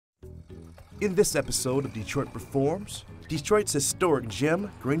In this episode of Detroit Performs, Detroit's historic gem,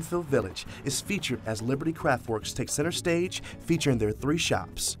 Greenfield Village, is featured as Liberty Craftworks takes center stage, featuring their 3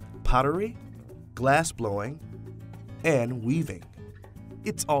 shops: pottery, glassblowing, and weaving.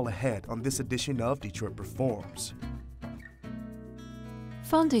 It's all ahead on this edition of Detroit Performs.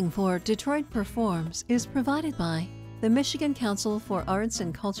 Funding for Detroit Performs is provided by the Michigan Council for Arts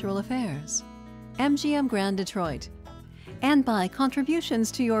and Cultural Affairs, MGM Grand Detroit, and by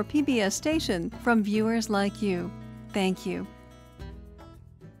contributions to your PBS station from viewers like you. Thank you.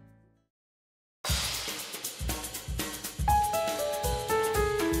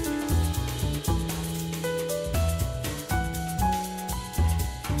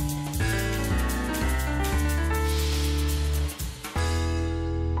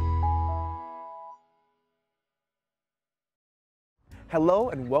 Hello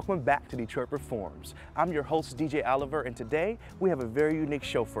and welcome back to Detroit Performs. I'm your host, DJ Oliver, and today we have a very unique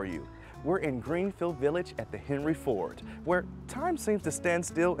show for you. We're in Greenfield Village at the Henry Ford, where time seems to stand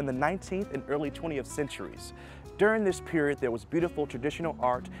still in the 19th and early 20th centuries. During this period, there was beautiful traditional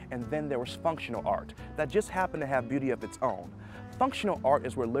art, and then there was functional art that just happened to have beauty of its own. Functional art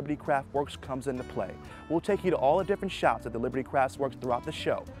is where Liberty Craftworks comes into play. We'll take you to all the different shops at the Liberty Craftworks throughout the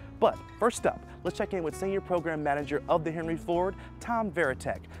show. But first up, let's check in with Senior Program Manager of the Henry Ford, Tom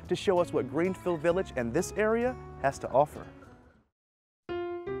Veritek, to show us what Greenfield Village and this area has to offer.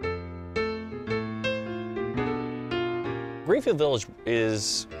 Greenfield Village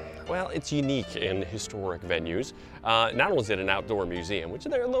is, well, it's unique in historic venues. Not only is it an outdoor museum, which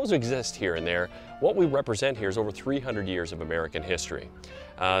those exist here and there, what we represent here is over 300 years of American history.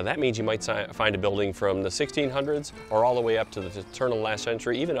 That means you might find a building from the 1600s or all the way up to the turn of the last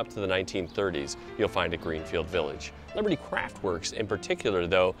century, even up to the 1930s, you'll find at Greenfield Village. Liberty Craftworks in particular,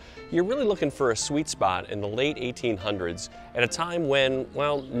 though, you're really looking for a sweet spot in the late 1800s at a time when,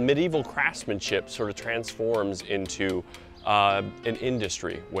 well, medieval craftsmanship sort of transforms into an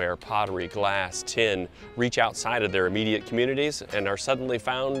industry where pottery, glass, tin reach outside of their immediate communities and are suddenly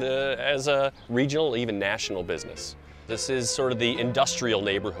found as a regional, even national business. This is sort of the industrial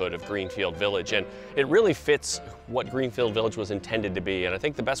neighborhood of Greenfield Village, and it really fits what Greenfield Village was intended to be. And I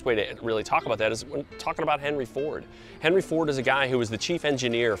think the best way to really talk about that is when talking about Henry Ford. Henry Ford is a guy who was the chief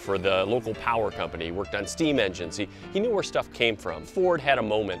engineer for the local power company. He worked on steam engines. He knew where stuff came from. Ford had a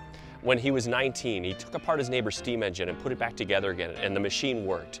moment when he was 19, he took apart his neighbor's steam engine and put it back together again, and the machine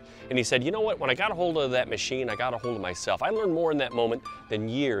worked. And he said, you know what, when I got a hold of that machine, I got a hold of myself. I learned more in that moment than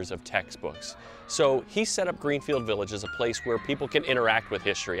years of textbooks. So he set up Greenfield Village as a place where people can interact with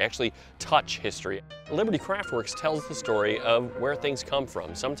history, actually touch history. Liberty Craftworks tells the story of where things come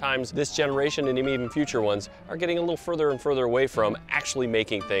from. Sometimes this generation and even future ones are getting a little further and further away from actually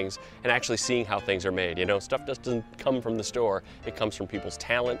making things and actually seeing how things are made. You know, stuff just doesn't come from the store. It comes from people's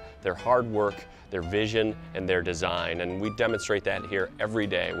talent, their hard work, their vision, and their design. And we demonstrate that here every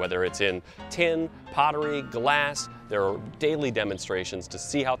day, whether it's in tin, pottery, glass. There are daily demonstrations to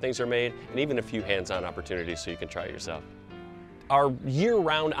see how things are made, and even a few hands-on opportunities so you can try it yourself. Our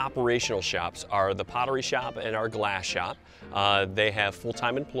year-round operational shops are the pottery shop and our glass shop. They have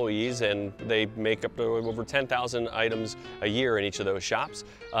full-time employees, and they make up to over 10,000 items a year in each of those shops,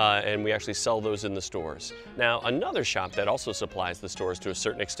 and we actually sell those in the stores. Now, another shop that also supplies the stores to a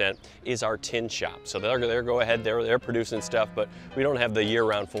certain extent is our tin shop. So they're go ahead, they're producing stuff, but we don't have the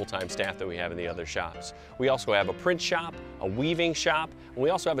year-round full-time staff that we have in the other shops. We also have a print shop, a weaving shop, and we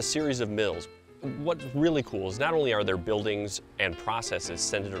also have a series of mills. What's really cool is not only are there buildings and processes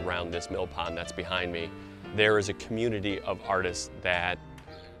centered around this mill pond that's behind me, there is a community of artists that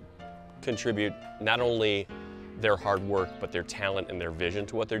contribute not only their hard work, but their talent and their vision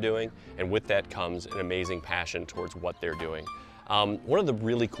to what they're doing, and with that comes an amazing passion towards what they're doing. One of the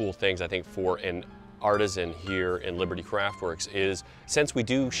really cool things I think for an artisan here in Liberty Craftworks is, since we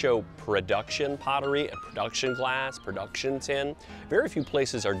do show production pottery and production glass, production tin, very few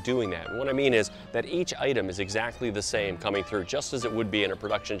places are doing that. And what I mean is that each item is exactly the same coming through, just as it would be in a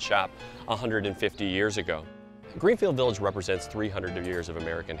production shop 150 years ago. Greenfield Village represents 300 years of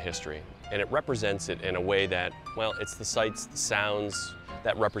American history, and it represents it in a way that, well, it's the sights, the sounds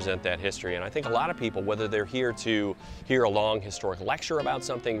that represent that history. And I think a lot of people, whether they're here to hear a long historic lecture about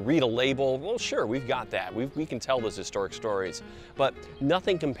something, read a label, well, sure, we've got that. We can tell those historic stories. But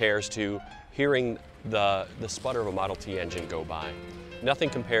nothing compares to hearing the sputter of a Model T engine go by. Nothing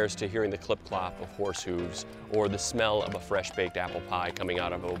compares to hearing the clip-clop of horse hooves or the smell of a fresh-baked apple pie coming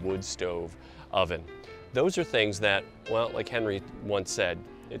out of a wood stove oven. Those are things that, well, like Henry once said,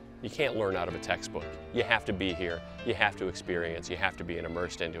 you can't learn out of a textbook. You have to be here, you have to experience, you have to be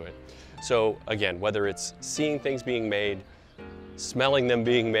immersed into it. So again, whether it's seeing things being made, smelling them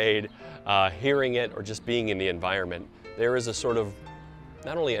being made, hearing it or just being in the environment, there is a sort of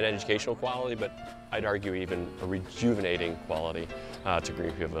not only an educational quality, but I'd argue even a rejuvenating quality to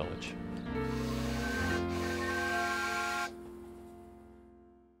Greenfield Village.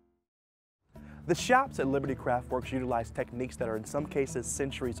 The shops at Liberty Craftworks utilize techniques that are in some cases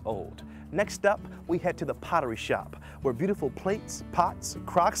centuries old. Next up, we head to the pottery shop, where beautiful plates, pots,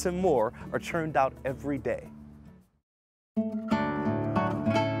 crocks, and more are churned out every day.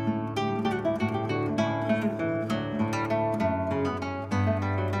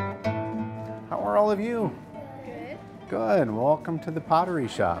 How are all of you? Good. Good. Welcome to the pottery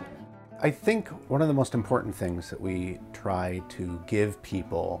shop. I think one of the most important things that we try to give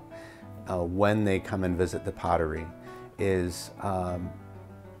people when they come and visit the pottery is a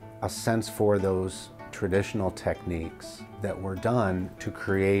sense for those traditional techniques that were done to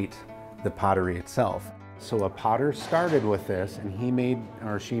create the pottery itself. So a potter started with this, and he made,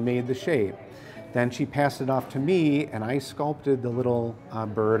 or she made, the shape. Then she passed it off to me, and I sculpted the little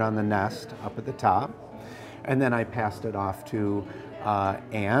bird on the nest up at the top. And then I passed it off to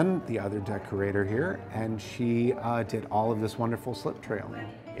Anne, the other decorator here, and she did all of this wonderful slip trailing.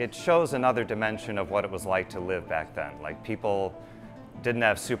 It shows another dimension of what it was like to live back then. Like, people didn't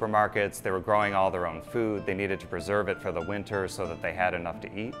have supermarkets, they were growing all their own food, they needed to preserve it for the winter so that they had enough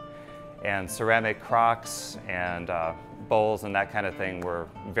to eat. And ceramic crocks and bowls and that kind of thing were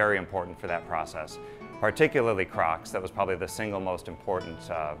very important for that process. Particularly crocks, that was probably the single most important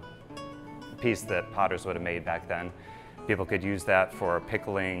piece that potters would have made back then. People could use that for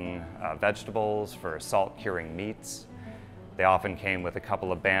pickling vegetables, for salt curing meats. They often came with a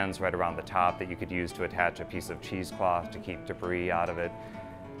couple of bands right around the top that you could use to attach a piece of cheesecloth to keep debris out of it.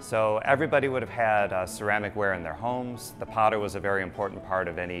 So everybody would have had ceramic ware in their homes. The potter was a very important part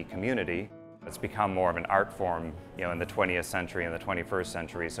of any community. It's become more of an art form, you know, in the 20th century and the 21st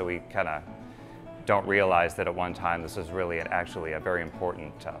century, so we kind of don't realize that at one time this was really actually a very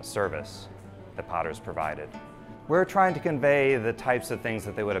important service that potters provided. We're trying to convey the types of things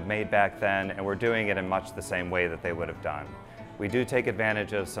that they would have made back then, and we're doing it in much the same way that they would have done. We do take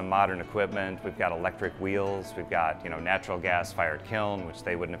advantage of some modern equipment. We've got electric wheels, we've got, natural gas fired kiln, which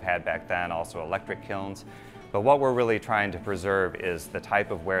they wouldn't have had back then, also electric kilns. But what we're really trying to preserve is the type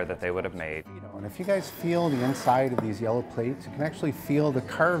of ware that they would have made. And if you guys feel the inside of these yellow plates, you can actually feel the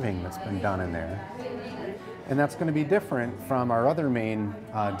carving that's been done in there. And that's going to be different from our other main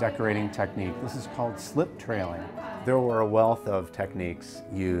decorating technique. This is called slip trailing. There were a wealth of techniques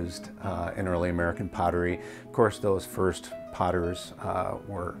used in early American pottery. Of course, those first potters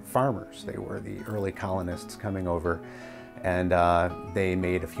were farmers. They were the early colonists coming over, and they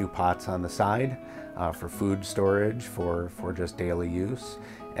made a few pots on the side for food storage, for just daily use.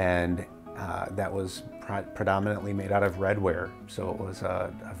 And that was predominantly made out of redware, so it was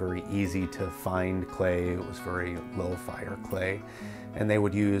a very easy to find clay. It was very low fire clay, and they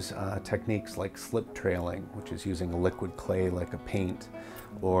would use techniques like slip trailing, which is using a liquid clay like a paint,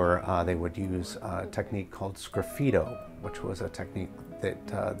 or they would use a technique called sgraffito, which was a technique that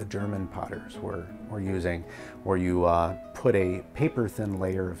the German potters were using, where you put a paper thin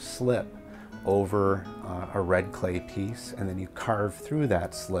layer of slip over a red clay piece, and then you carve through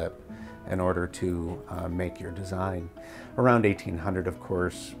that slip in order to make your design. Around 1800, of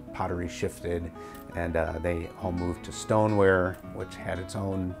course, pottery shifted, and they all moved to stoneware, which had its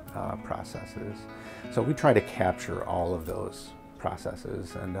own processes. So we try to capture all of those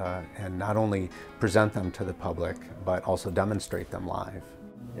processes and not only present them to the public, but also demonstrate them live.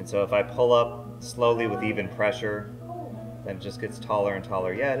 And so if I pull up slowly with even pressure, then it just gets taller and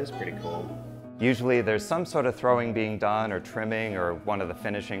taller. Yeah, it is pretty cool. Usually there's some sort of throwing being done, or trimming, or one of the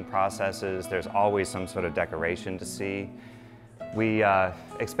finishing processes. There's always some sort of decoration to see. We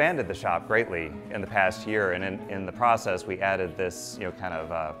expanded the shop greatly in the past year, and in the process we added this kind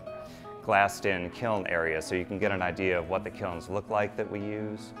of glassed-in kiln area, so you can get an idea of what the kilns look like that we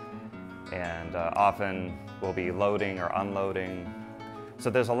use. And often we'll be loading or unloading.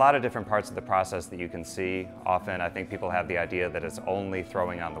 So there's a lot of different parts of the process that you can see. Often I think people have the idea that it's only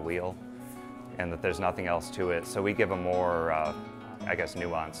throwing on the wheel, and that there's nothing else to it. So we give a more, I guess,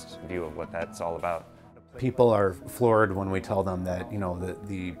 nuanced view of what that's all about. People are floored when we tell them that,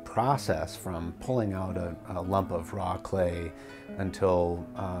 the process from pulling out a lump of raw clay until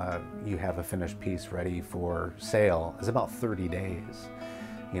you have a finished piece ready for sale is about 30 days.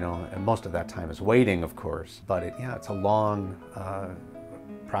 And most of that time is waiting, of course, but it's a long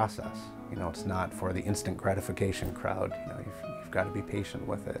process. It's not for the instant gratification crowd. You've got to be patient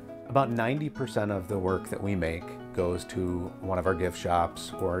with it. About 90% of the work that we make goes to one of our gift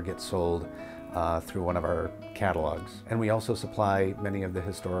shops or gets sold through one of our catalogs. And we also supply many of the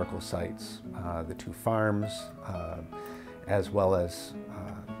historical sites, the two farms, as well as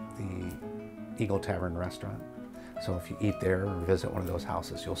the Eagle Tavern restaurant. So if you eat there or visit one of those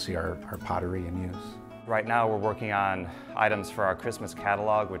houses, you'll see our pottery in use. Right now we're working on items for our Christmas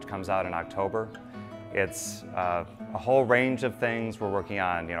catalog, which comes out in October. It's a whole range of things. We're working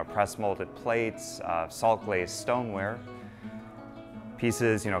on, press molded plates, salt glazed stoneware,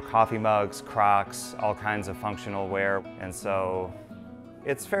 pieces, coffee mugs, crocks, all kinds of functional ware. And so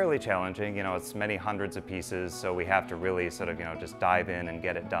it's fairly challenging. It's many hundreds of pieces, so we have to really sort of, just dive in and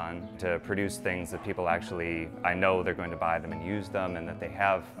get it done to produce things that people actually, I know they're going to buy them and use them, and that they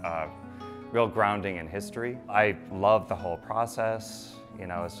have real grounding in history. I love the whole process.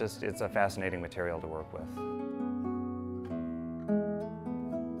 It's a fascinating material to work with.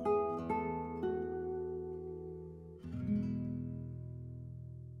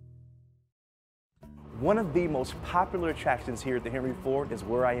 One of the most popular attractions here at the Henry Ford is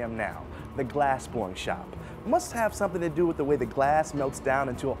where I am now, the glassblowing shop. Must have something to do with the way the glass melts down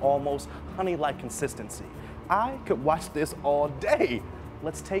into an almost honey-like consistency. I could watch this all day.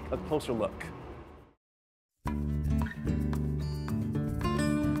 Let's take a closer look.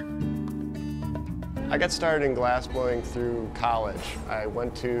 I got started in glassblowing through college. I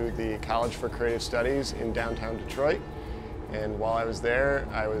went to the College for Creative Studies in downtown Detroit, and while I was there,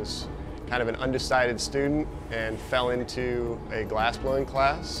 I was kind of an undecided student and fell into a glassblowing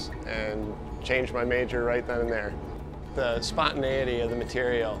class and changed my major right then and there. The spontaneity of the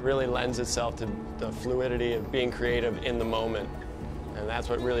material really lends itself to the fluidity of being creative in the moment. And that's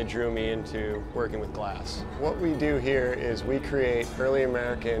what really drew me into working with glass. What we do here is we create early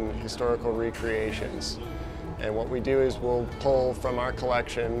American historical recreations. And what we do is we'll pull from our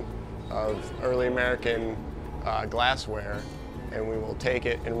collection of early American glassware, and we will take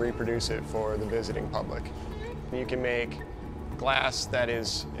it and reproduce it for the visiting public. You can make glass that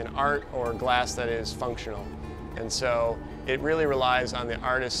is an art or glass that is functional. And so it really relies on the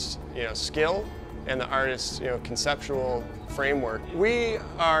artist's skill and the artist's conceptual framework. We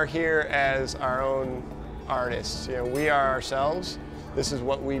are here as our own artists. We are ourselves. This is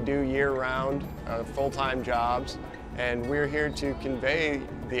what we do year-round, full-time jobs, and we're here to convey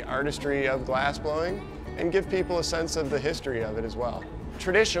the artistry of glassblowing and give people a sense of the history of it as well.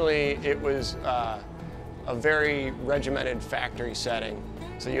 Traditionally, it was a very regimented factory setting.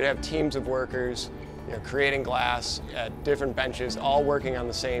 So you'd have teams of workers creating glass at different benches, all working on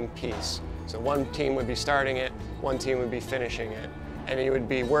the same piece. So one team would be starting it, one team would be finishing it, and you would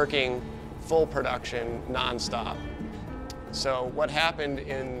be working full production nonstop. So what happened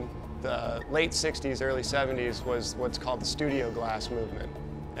in the late 60s, early 70s was what's called the studio glass movement.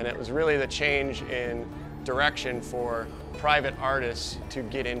 And it was really the change in direction for private artists to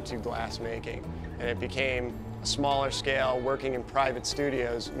get into glass making. And it became a smaller scale, working in private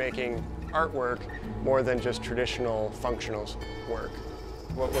studios, making artwork more than just traditional functional work.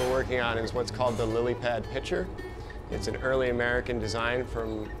 What we're working on is what's called the lily pad pitcher. It's an early American design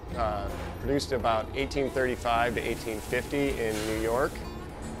produced about 1835 to 1850 in New York.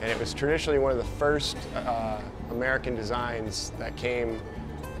 And it was traditionally one of the first American designs that came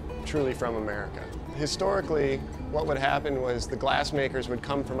truly from America. Historically, what would happen was the glassmakers would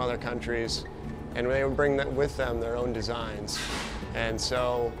come from other countries and they would bring with them their own designs. And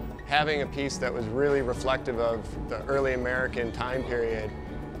so having a piece that was really reflective of the early American time period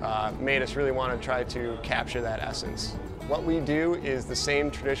made us really want to try to capture that essence. What we do is the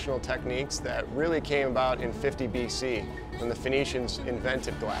same traditional techniques that really came about in 50 BC when the Phoenicians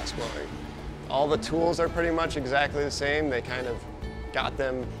invented glassblowing. All the tools are pretty much exactly the same. They kind of got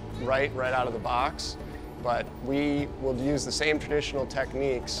them right out of the box, but we will use the same traditional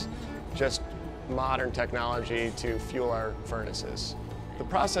techniques, just modern technology to fuel our furnaces. The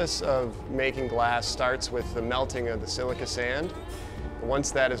process of making glass starts with the melting of the silica sand.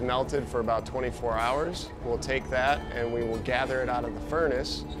 Once that is melted for about 24 hours, we'll take that and we will gather it out of the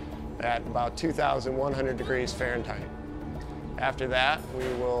furnace at about 2,100 degrees Fahrenheit. After that, we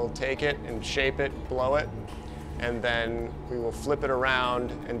will take it and shape it, blow it, and then we will flip it around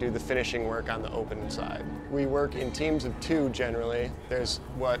and do the finishing work on the open side. We work in teams of two generally. There's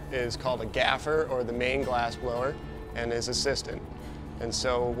what is called a gaffer, or the main glass blower, and his assistant. And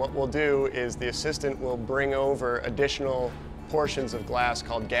so what we'll do is the assistant will bring over additional portions of glass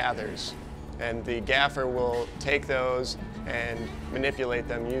called gathers. And the gaffer will take those and manipulate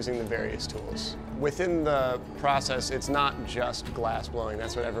them using the various tools. Within the process, it's not just glass blowing.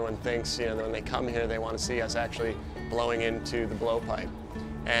 That's what everyone thinks. When they come here, they want to see us actually blowing into the blowpipe.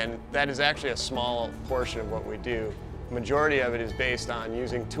 And that is actually a small portion of what we do. Majority of it is based on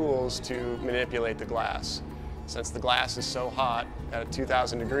using tools to manipulate the glass. Since the glass is so hot at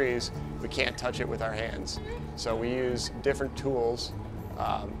 2,000 degrees, we can't touch it with our hands. So we use different tools.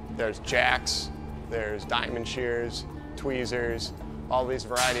 There's jacks, there's diamond shears, tweezers, all these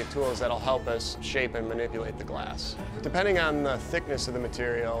variety of tools that'll help us shape and manipulate the glass. Depending on the thickness of the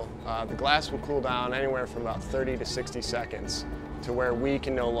material, the glass will cool down anywhere from about 30 to 60 seconds to where we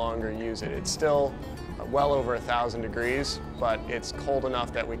can no longer use it. It's still well over 1,000 degrees, but it's cold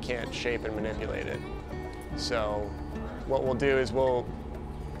enough that we can't shape and manipulate it. So what we'll do is we'll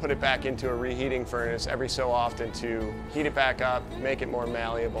put it back into a reheating furnace every so often to heat it back up, make it more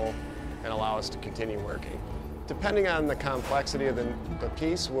malleable, and allow us to continue working. Depending on the complexity of the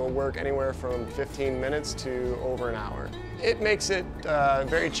piece, we'll work anywhere from 15 minutes to over an hour. It makes it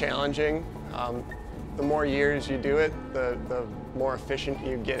very challenging. The more years you do it, the more efficient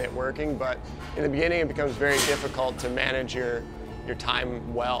you get at working, but in the beginning it becomes very difficult to manage your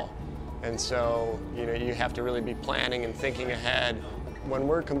time well. And so, you have to really be planning and thinking ahead. When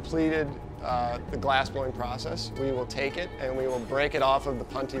we're completed the glass blowing process, we will take it and we will break it off of the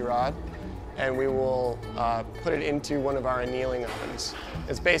punty rod and we will put it into one of our annealing ovens.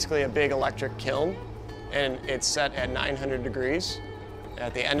 It's basically a big electric kiln and it's set at 900 degrees.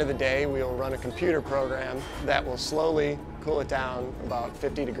 At the end of the day, we will run a computer program that will slowly cool it down about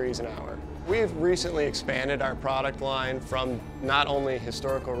 50 degrees an hour. We've recently expanded our product line from not only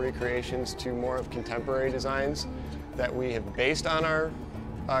historical recreations to more of contemporary designs that we have based on our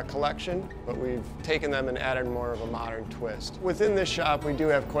collection, but we've taken them and added more of a modern twist. Within this shop, we do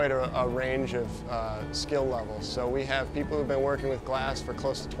have quite a range of skill levels. So we have people who've been working with glass for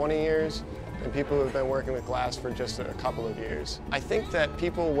close to 20 years, and people who have been working with glass for just a couple of years. I think that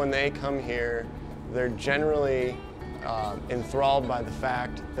people, when they come here, they're generally enthralled by the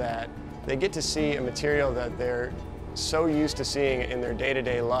fact that they get to see a material that they're so used to seeing in their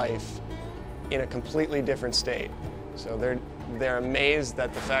day-to-day life in a completely different state. So they're amazed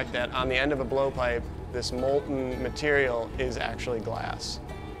at the fact that on the end of a blowpipe, this molten material is actually glass.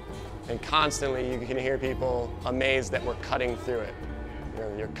 And constantly you can hear people amazed that we're cutting through it.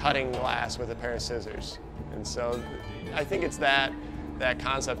 You're cutting glass with a pair of scissors. And so I think it's that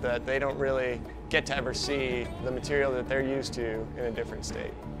concept that they don't really get to ever see the material that they're used to in a different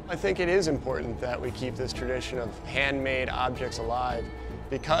state. I think it is important that we keep this tradition of handmade objects alive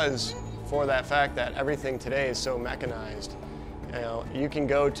because for that fact that everything today is so mechanized. You can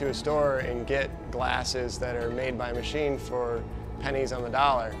go to a store and get glasses that are made by machine for pennies on the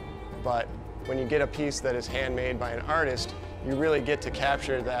dollar, but when you get a piece that is handmade by an artist, you really get to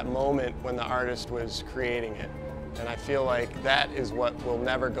capture that moment when the artist was creating it. And I feel like that is what will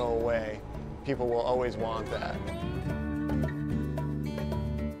never go away. People will always want that.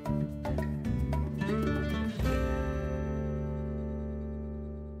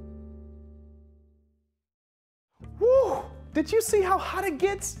 Woo! Did you see how hot it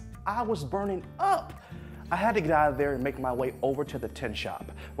gets? I was burning up. I had to get out of there and make my way over to the tin shop,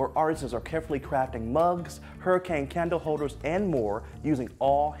 where artisans are carefully crafting mugs, hurricane candle holders, and more using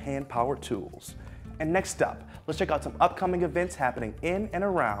all hand-powered tools. And next up, let's check out some upcoming events happening in and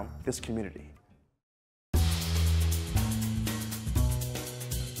around this community.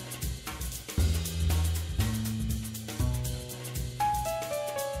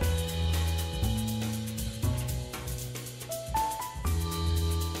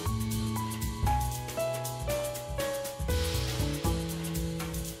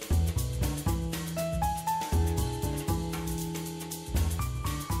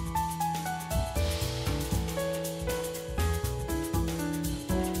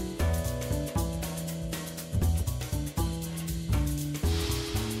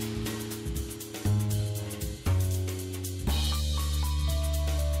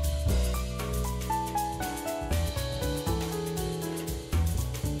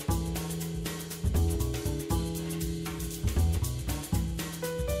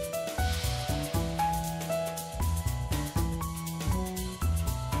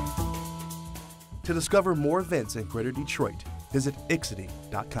 To discover more events in Greater Detroit, visit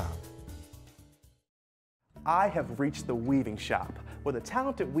ixody.com. I have reached the weaving shop, where the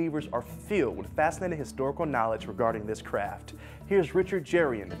talented weavers are filled with fascinating historical knowledge regarding this craft. Here's Richard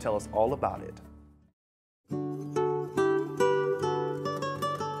Jerian to tell us all about it.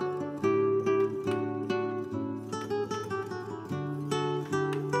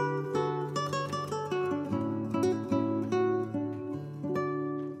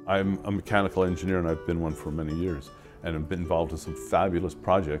 I'm a mechanical engineer and I've been one for many years, and I've been involved in some fabulous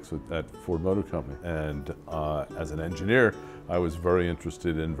projects at Ford Motor Company. And as an engineer, I was very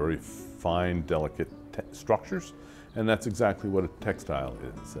interested in very fine, delicate structures, And that's exactly what a textile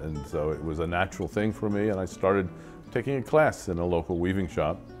is. And so it was a natural thing for me, and I started taking a class in a local weaving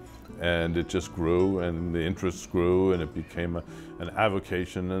shop. And it just grew, and the interest grew, and it became an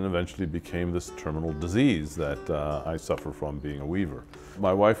avocation, and eventually became this terminal disease that I suffer from being a weaver.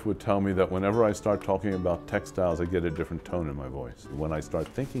 My wife would tell me that whenever I start talking about textiles, I get a different tone in my voice. When I start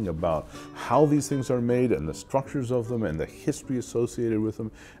thinking about how these things are made and the structures of them and the history associated with them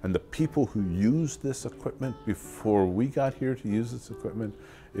and the people who used this equipment before we got here to use this equipment,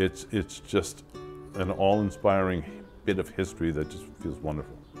 it's just an awe-inspiring bit of history that just feels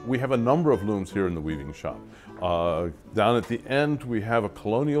wonderful. We have a number of looms here in the weaving shop. Down at the end, we have a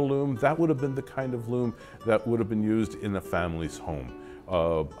colonial loom. That would have been the kind of loom that would have been used in a family's home.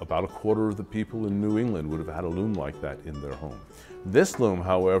 About a quarter of the people in New England would have had a loom like that in their home. This loom,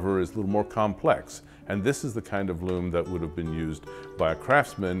 however, is a little more complex, and this is the kind of loom that would have been used by a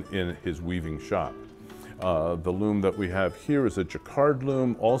craftsman in his weaving shop. The loom that we have here is a jacquard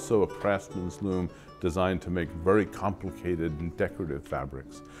loom, also a craftsman's loom designed to make very complicated and decorative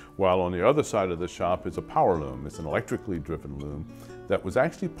fabrics. While on the other side of the shop is a power loom. It's an electrically driven loom that was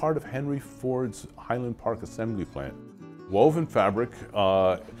actually part of Henry Ford's Highland Park assembly plant. Woven fabric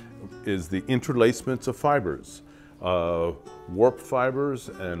is the interlacements of fibers. Warp fibers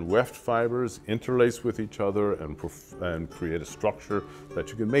and weft fibers interlace with each other and create a structure that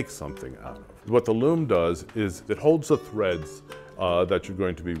you can make something out of. What the loom does is it holds the threads that you're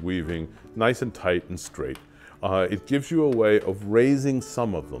going to be weaving nice and tight and straight. It gives you a way of raising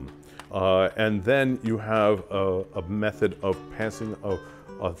some of them. And then you have a method of passing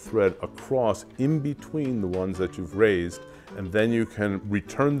a thread across in between the ones that you've raised, and then you can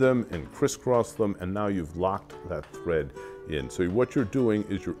return them and crisscross them, and now you've locked that thread in. So what you're doing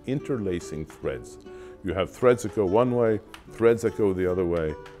is you're interlacing threads. You have threads that go one way, threads that go the other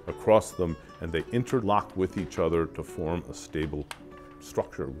way, across them, and they interlock with each other to form a stable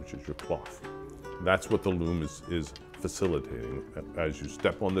structure, which is your cloth. That's what the loom is facilitating as you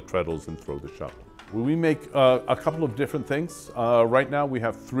step on the treadles and throw the shuttle. We make a couple of different things. Right now we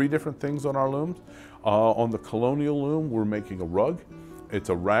have 3 different things on our looms. On the colonial loom, we're making a rug. It's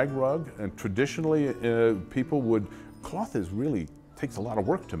a rag rug, and traditionally cloth takes a lot of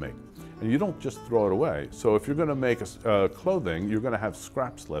work to make. And you don't just throw it away. So if you're going to make clothing, you're going to have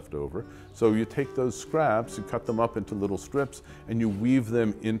scraps left over. So you take those scraps, you cut them up into little strips, and you weave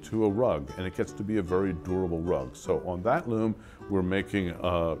them into a rug, and it gets to be a very durable rug. So on that loom, we're making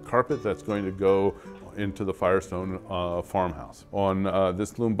a carpet that's going to go into the Firestone farmhouse. On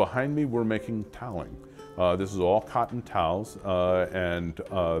this loom behind me, we're making toweling. This is all cotton towels, and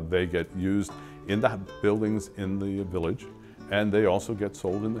they get used in the buildings in the village. And they also get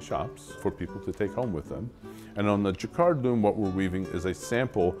sold in the shops for people to take home with them. And on the jacquard loom, what we're weaving is a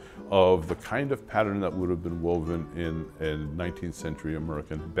sample of the kind of pattern that would have been woven in a 19th century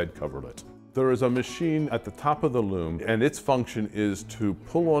American bed coverlet. There is a machine at the top of the loom, and its function is to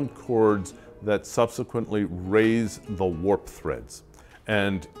pull on cords that subsequently raise the warp threads.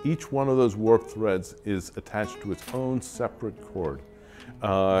 And each one of those warp threads is attached to its own separate cord.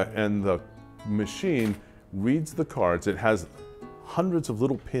 And the machine reads the cards. It has hundreds of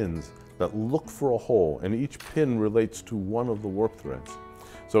little pins that look for a hole, and each pin relates to one of the warp threads.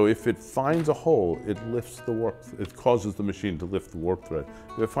 So if it finds a hole, it causes the machine to lift the warp thread.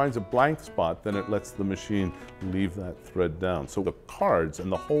 If it finds a blank spot, then it lets the machine leave that thread down. So the cards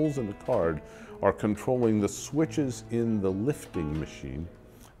and the holes in the card are controlling the switches in the lifting machine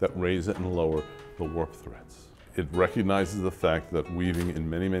that raise and lower the warp threads. It recognizes the fact that weaving in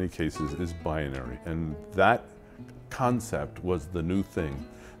many, many cases is binary, and that concept was the new thing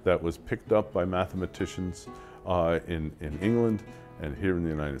that was picked up by mathematicians in England and here in the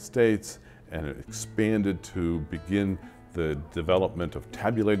United States, and it expanded to begin the development of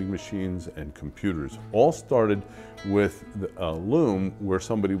tabulating machines and computers. All started with a loom where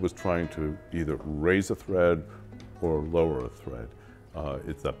somebody was trying to either raise a thread or lower a thread.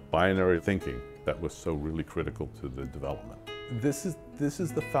 It's that binary thinking that was so really critical to the development. This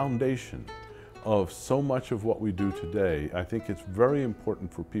is the foundation of so much of what we do today. I think it's very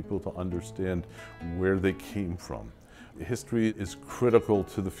important for people to understand where they came from. History is critical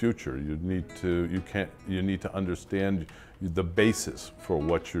to the future. You need to understand the basis for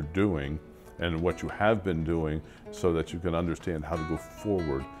what you're doing and what you have been doing so that you can understand how to go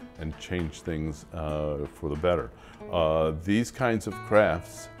forward and change things for the better. These kinds of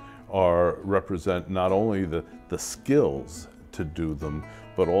crafts represent not only the skills to do them,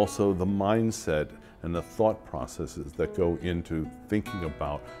 but also the mindset and the thought processes that go into thinking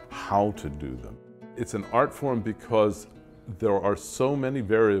about how to do them. It's an art form because there are so many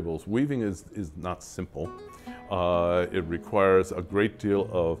variables. Weaving is not simple. It requires a great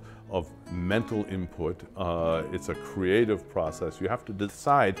deal of mental input. It's a creative process. You have to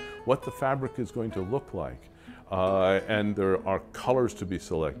decide what the fabric is going to look like. And there are colors to be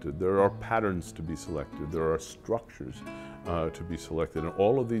selected, there are patterns to be selected, there are structures to be selected, and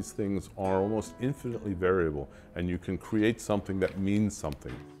all of these things are almost infinitely variable, and you can create something that means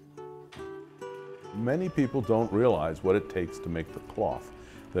something. Many people don't realize what it takes to make the cloth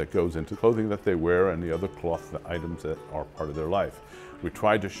that goes into clothing that they wear and the other cloth items that are part of their life. We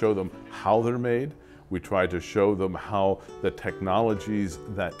try to show them how they're made. We try to show them how the technologies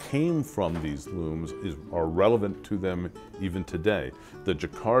that came from these looms are relevant to them even today. The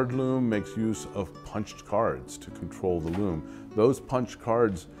jacquard loom makes use of punched cards to control the loom. Those punched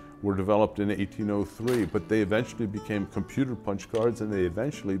cards were developed in 1803, but they eventually became computer punch cards, and they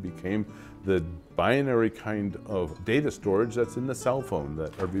eventually became the binary kind of data storage that's in the cell phone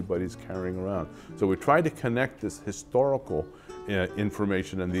that everybody's carrying around. So we try to connect this historical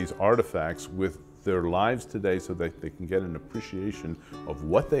information and these artifacts with their lives today so that they can get an appreciation of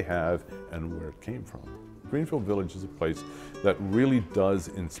what they have and where it came from. Greenfield Village is a place that really does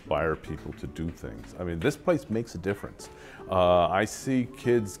inspire people to do things. I mean, this place makes a difference. I see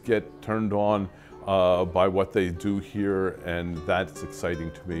kids get turned on by what they do here, and that's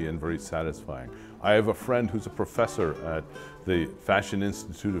exciting to me and very satisfying. I have a friend who's a professor at the Fashion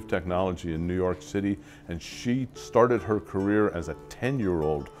Institute of Technology in New York City, and she started her career as a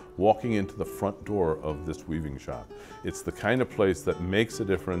 10-year-old walking into the front door of this weaving shop. It's the kind of place that makes a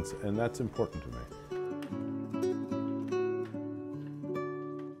difference, and that's important to me.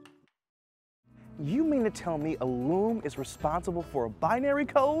 You mean to tell me a loom is responsible for a binary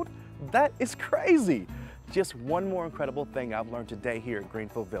code? That is crazy. Just one more incredible thing I've learned today here at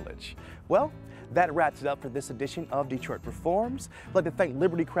Greenfield Village. Well, that wraps it up for this edition of Detroit Performs. I'd like to thank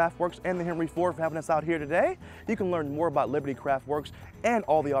Liberty Craftworks and the Henry Ford for having us out here today. You can learn more about Liberty Craftworks and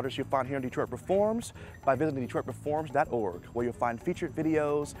all the artists you'll find here in Detroit Performs by visiting DetroitPerforms.org, where you'll find featured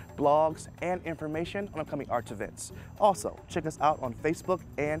videos, blogs, and information on upcoming arts events. Also, check us out on Facebook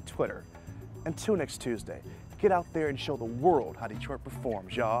and Twitter. Until next Tuesday, get out there and show the world how Detroit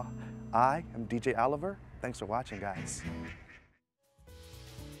performs, y'all. I am DJ Oliver. Thanks for watching, guys.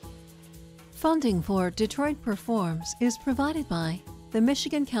 Funding for Detroit Performs is provided by the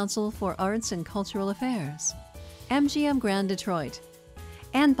Michigan Council for Arts and Cultural Affairs, MGM Grand Detroit,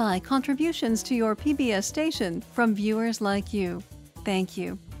 and by contributions to your PBS station from viewers like you. Thank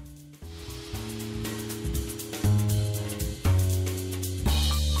you.